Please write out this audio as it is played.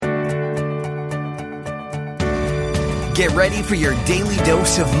Get ready for your daily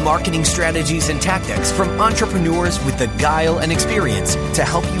dose of marketing strategies and tactics from entrepreneurs with the guile and experience to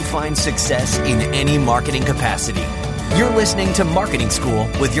help you find success in any marketing capacity. You're listening to Marketing School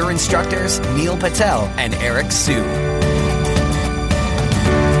with your instructors, Neil Patel and Eric Su.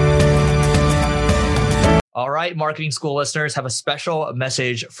 All right, Marketing School listeners, have a special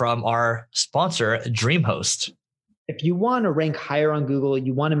message from our sponsor, DreamHost. If you want to rank higher on Google,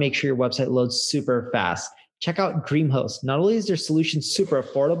 you want to make sure your website loads super fast. Check out DreamHost. Not only is their solution super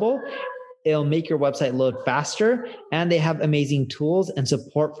affordable, it'll make your website load faster, and they have amazing tools and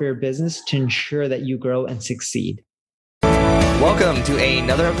support for your business to ensure that you grow and succeed. Welcome to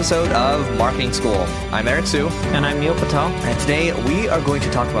another episode of Marketing School. I'm Eric Su. And I'm Neil Patel. And today we are going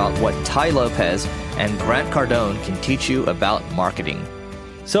to talk about what Tai Lopez and Grant Cardone can teach you about marketing.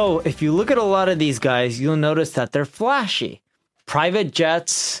 So if you look at a lot of these guys, you'll notice that they're flashy. Private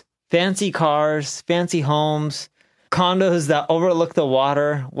jets, fancy cars, fancy homes, condos that overlook the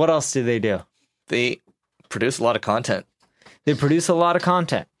water. What else do? They produce a lot of content.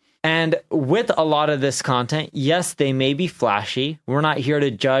 And with a lot of this content, yes, they may be flashy. We're not here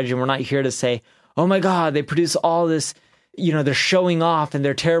to judge, and we're not here to say, oh my God, they produce all this, they're showing off and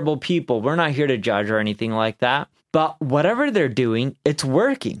they're terrible people. We're not here to judge or anything like that. But whatever they're doing, it's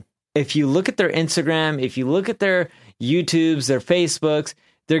working. If you look at their Instagram, if you look at their YouTubes, their Facebooks,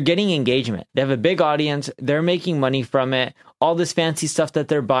 they're getting engagement. They have a big audience. They're making money from it. All this fancy stuff that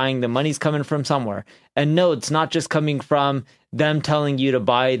they're buying, the money's coming from somewhere. And no, it's not just coming from them telling you to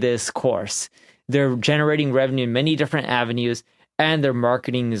buy this course. They're generating revenue in many different avenues, and their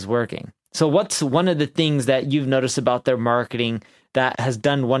marketing is working. So what's one of the things that you've noticed about their marketing that has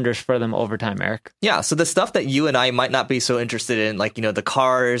done wonders for them over time, Eric? Yeah, so the stuff that you and I might not be so interested in, like, the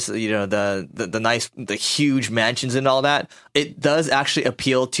cars, the huge mansions and all that, it does actually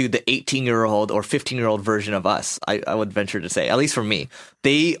appeal to the 18-year-old or 15-year-old version of us, I would venture to say, at least for me.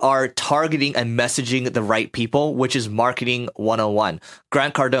 They are targeting and messaging the right people, which is marketing 101.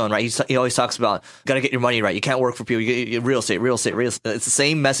 Grant Cardone, right? He always talks about, got to get your money right. You can't work for people. You get real estate. It's the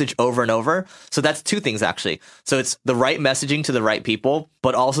same message over and over. So that's two things, actually. So it's the right messaging to the right people,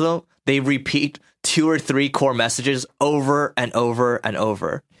 but also they repeat 2 or 3 core messages over and over and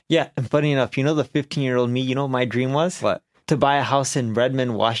over. Yeah. And funny enough, the 15-year-old me, what my dream was? What? To buy a house in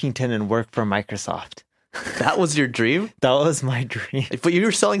Redmond, Washington and work for Microsoft. That was your dream? That was my dream. But you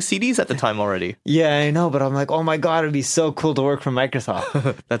were selling CDs at the time already. Yeah, I know. But I'm like, oh my God, it'd be so cool to work for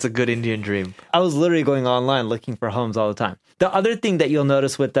Microsoft. That's a good Indian dream. I was literally going online looking for homes all the time. The other thing that you'll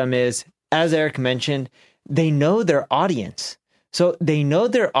notice with them is, as Eric mentioned, they know their audience. So they know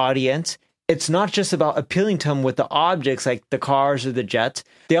their audience. It's not just about appealing to them with the objects like the cars or the jets.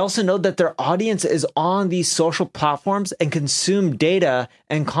 They also know that their audience is on these social platforms and consume data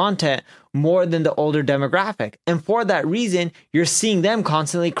and content more than the older demographic. And for that reason, you're seeing them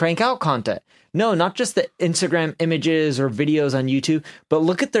constantly crank out content. No, not just the Instagram images or videos on YouTube, but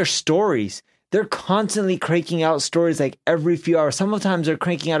look at their stories. They're constantly cranking out stories like every few hours. Sometimes they're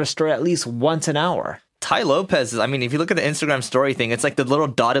cranking out a story at least once an hour. Tai Lopez, if you look at the Instagram story thing, it's like the little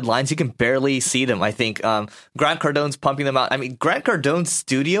dotted lines. You can barely see them, I think. Grant Cardone's pumping them out. Grant Cardone's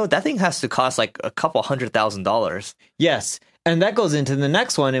studio, that thing has to cost like a couple $100,000. Yes. And that goes into the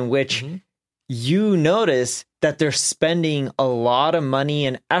next one in which you notice that they're spending a lot of money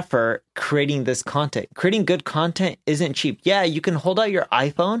and effort creating this content. Creating good content isn't cheap. Yeah, you can hold out your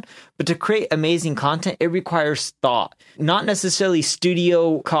iPhone, but to create amazing content, it requires thought. Not necessarily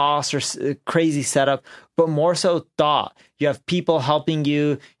studio costs or crazy setup, but more so thought. You have people helping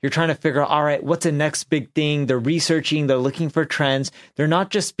you. You're trying to figure out, all right, what's the next big thing? They're researching. They're looking for trends. They're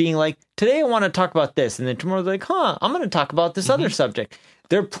not just being like, today I want to talk about this. And then tomorrow they're like, I'm going to talk about this other subject.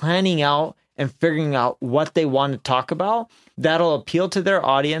 They're planning out and figuring out what they want to talk about that'll appeal to their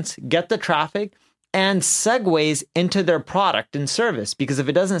audience, get the traffic, and segues into their product and service. Because if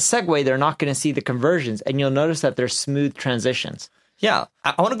it doesn't segue, they're not going to see the conversions. And you'll notice that there's smooth transitions. Yeah,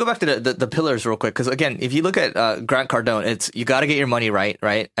 I want to go back to the pillars real quick, because again, if you look at Grant Cardone, it's you got to get your money right,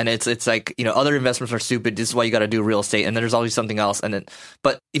 and it's like, other investments are stupid. This is why you got to do real estate, and then there's always something else.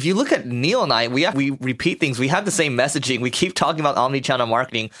 But if you look at Neil and I, we repeat things. We have the same messaging. We keep talking about omni-channel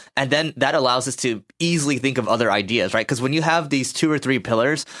marketing, and then that allows us to easily think of other ideas, right? Because when you have these 2 or 3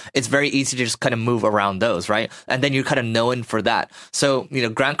 pillars, it's very easy to just kind of move around those, right? And then you're kind of known for that. So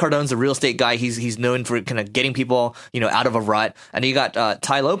Grant Cardone's a real estate guy. He's known for kind of getting people out of a rut, and you got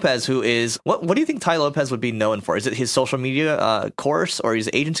Tai Lopez, who is what do you think Tai Lopez would be known for? Is it his social media course or his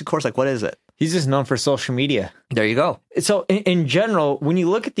agency course? Like, what is it? He's just known for social media. There you go. So in general, when you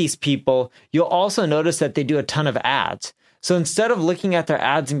look at these people, you'll also notice that they do a ton of ads. So instead of looking at their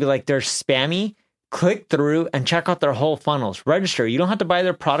ads and be like, they're spammy, click through and check out their whole funnels. Register. You don't have to buy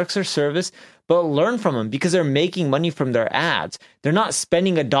their products or service, but learn from them because they're making money from their ads. They're not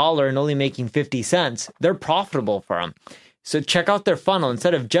spending $1 and only making 50 cents. They're profitable for them. So check out their funnel.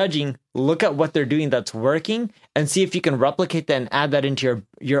 Instead of judging, look at what they're doing that's working and see if you can replicate that and add that into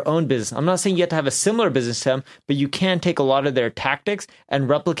your own business. I'm not saying you have to have a similar business to them, but you can take a lot of their tactics and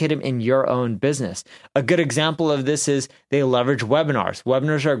replicate them in your own business. A good example of this is they leverage webinars.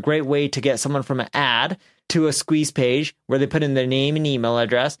 Webinars are a great way to get someone from an ad to a squeeze page where they put in their name and email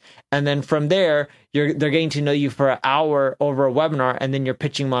address. And then from there, they're getting to know you for an hour over a webinar, and then you're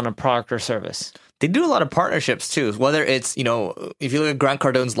pitching them on a product or service. They do a lot of partnerships too. Whether it's, if you look at Grant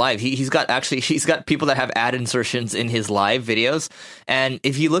Cardone's live, he's got people that have ad insertions in his live videos. And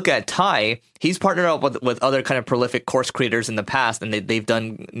if you look at Ty, he's partnered up with other kind of prolific course creators in the past, and they've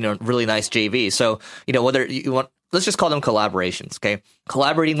done, really nice JV. So, whether you want, let's just call them collaborations, okay?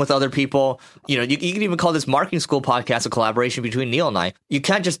 Collaborating with other people. You can even call this Marketing School podcast a collaboration between Neil and I. You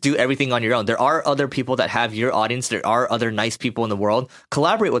can't just do everything on your own. There are other people that have your audience. There are other nice people in the world.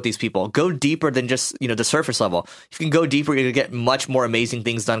 Collaborate with these people. Go deeper than just, the surface level. If you can go deeper, you're going to get much more amazing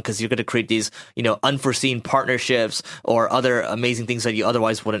things done because you're going to create these, unforeseen partnerships or other amazing things that you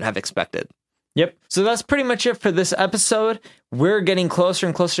otherwise wouldn't have expected. Yep. So that's pretty much it for this episode. We're getting closer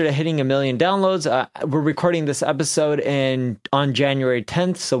and closer to hitting 1 million downloads. We're recording this episode on January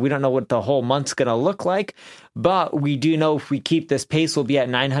 10th, so we don't know what the whole month's going to look like. But we do know if we keep this pace, we'll be at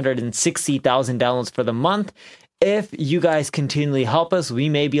 960,000 downloads for the month. If you guys continually help us, we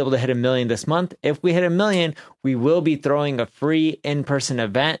may be able to hit 1 million this month. If we hit 1 million, we will be throwing a free in-person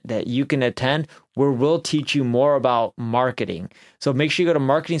event that you can attend where we'll teach you more about marketing. So make sure you go to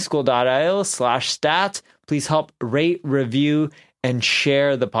marketingschool.io/stats. Please help rate, review, and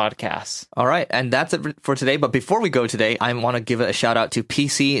share the podcast. All right. And that's it for today. But before we go today, I want to give a shout out to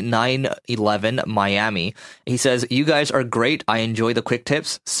PC911 Miami. He says, you guys are great. I enjoy the quick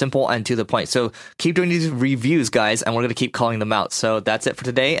tips, simple and to the point. So keep doing these reviews, guys, and we're going to keep calling them out. So that's it for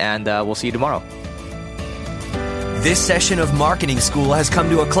today, and we'll see you tomorrow. This session of Marketing School has come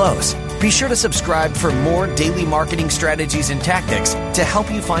to a close. Be sure to subscribe for more daily marketing strategies and tactics to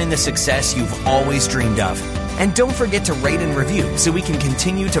help you find the success you've always dreamed of. And don't forget to rate and review so we can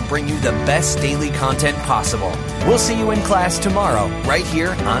continue to bring you the best daily content possible. We'll see you in class tomorrow, right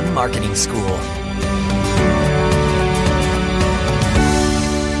here on Marketing School.